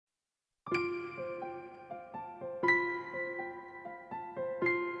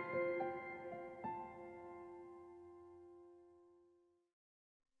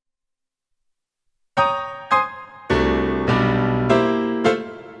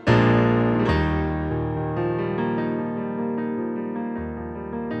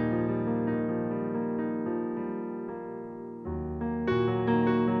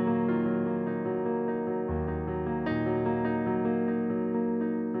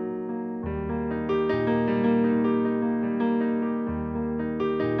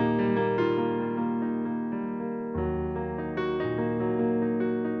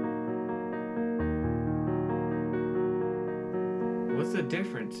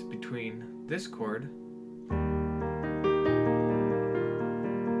difference between this chord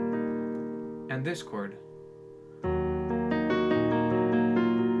and this chord.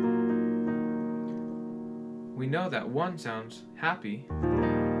 We know that one sounds happy,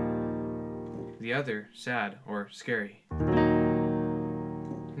 the other sad or scary.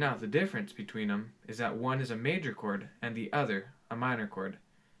 Now, the difference between them is that one is a major chord and the other a minor chord.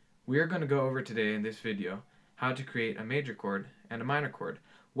 We are going to go over today in this video how to create a major chord and a minor chord.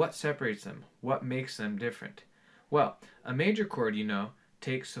 What separates them? What makes them different? Well, a major chord, you know,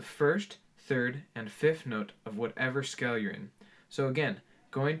 takes the first, third, and fifth note of whatever scale you're in. So again,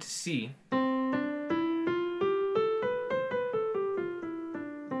 going to C,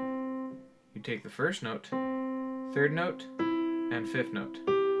 you take the first note, third note, and fifth note.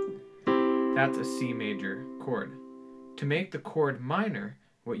 That's a C major chord. To make the chord minor,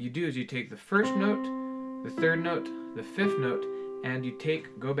 what you do is you take the first note, the third note, the fifth note, and you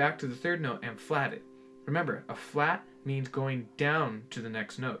go back to the third note and flat it. Remember, a flat means going down to the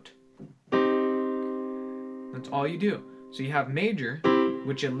next note. That's all you do. So you have major,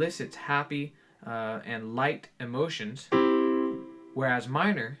 which elicits happy and light emotions, whereas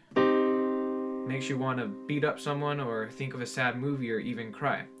minor makes you want to beat up someone or think of a sad movie or even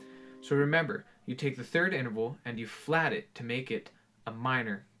cry. So remember, you take the third interval and you flat it to make it a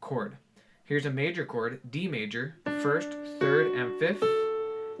minor chord. Here's a major chord, D major, first, third, and fifth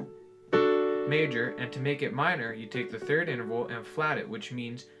major, and to make it minor, you take the third interval and flat it, which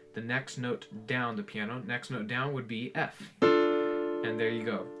means the next note down the piano. Next note down would be F. And there you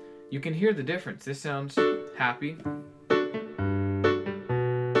go. You can hear the difference. This sounds happy.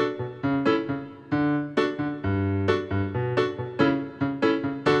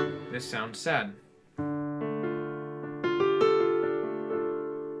 This sounds sad.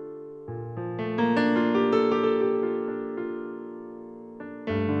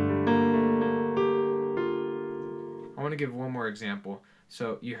 I want to give one more example.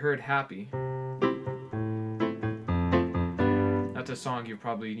 So you heard happy. That's a song you're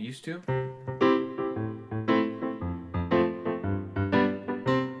probably used to.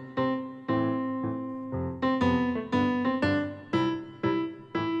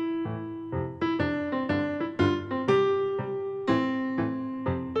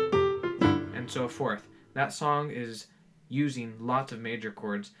 And so forth. That song is using lots of major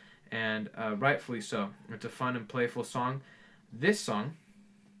chords, and rightfully so. It's a fun and playful song. This song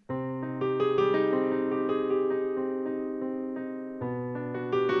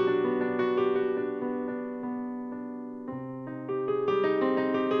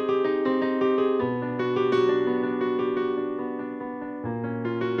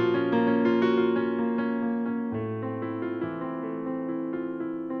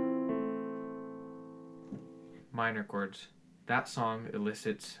minor chords. That song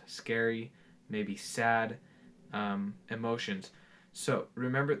elicits scary, maybe sad emotions. So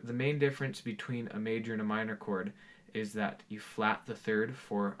remember, the main difference between a major and a minor chord is that you flat the third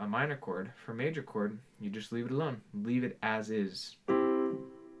for a minor chord. For a major chord, you just leave it alone. Leave it as is.